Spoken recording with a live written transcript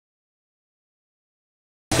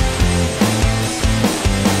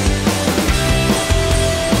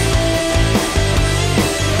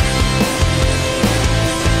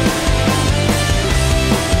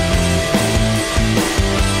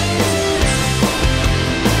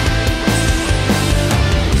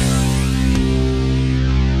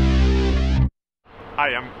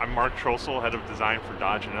Hi, I'm Mark Trossel, head of design for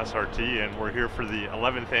Dodge and SRT, and we're here for the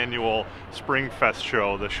 11th annual Spring Fest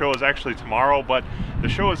show. The show is actually tomorrow, but the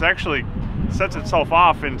show is actually sets itself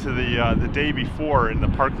off into the day before in the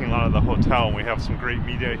parking lot of the hotel. And we have some great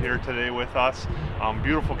media here today with us.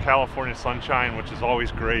 Beautiful California sunshine, which is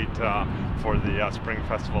always great for the Spring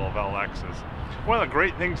Festival of LXs. One of the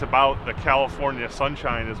great things about the California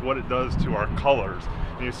sunshine is what it does to our colors.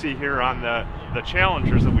 And you see here on the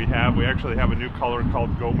Challengers that we actually have a new color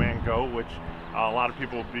called Go Man Go, which a lot of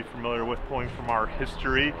people will be familiar with, pulling from our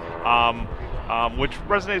history, which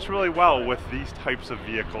resonates really well with these types of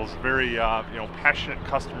vehicles. Very passionate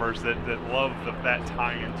customers that love that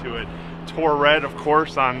tie into it. Tor Red, of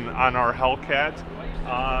course, on our Hellcat,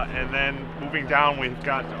 and then moving down we've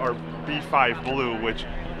got our B5 Blue, which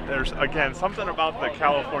there's again something about the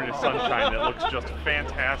California sunshine that looks just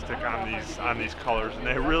fantastic on these colors, and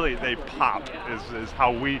they pop is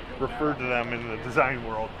how we refer to them in the design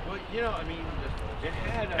world. Well,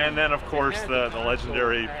 and then of course the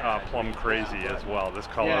legendary Plum Crazy as well. This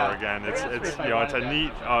color again, it's a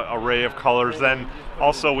neat array of colors. Then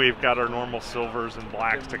also we've got our normal silvers and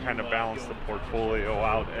blacks to kind of balance the portfolio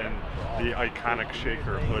out, and the iconic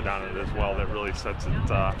shaker hood on it as well that really sets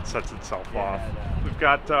itself off. We've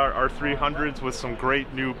got our 300s with some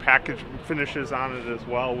great new package finishes on it as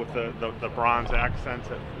well, with the bronze accents.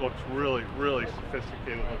 It looks really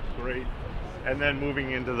sophisticated. It looks great. And then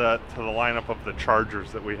moving into the lineup of the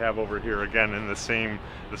Chargers that we have over here, again in the same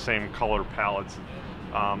color palettes.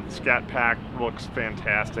 Scat Pack looks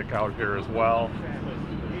fantastic out here as well.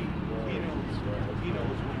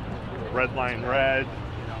 Redline Red,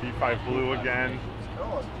 B5 Blue again.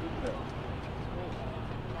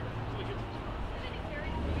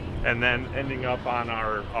 And then ending up on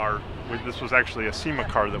this was actually a SEMA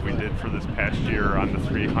car that we did for this past year on the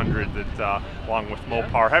 300 that along with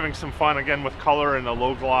Mopar, having some fun again with color and a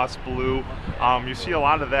low gloss blue. You see a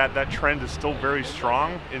lot of that trend is still very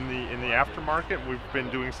strong in the aftermarket. We've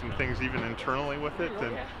been doing some things even internally with it,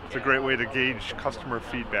 and it's a great way to gauge customer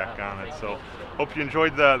feedback on it. So hope you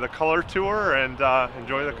enjoyed the color tour and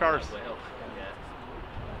enjoy the cars.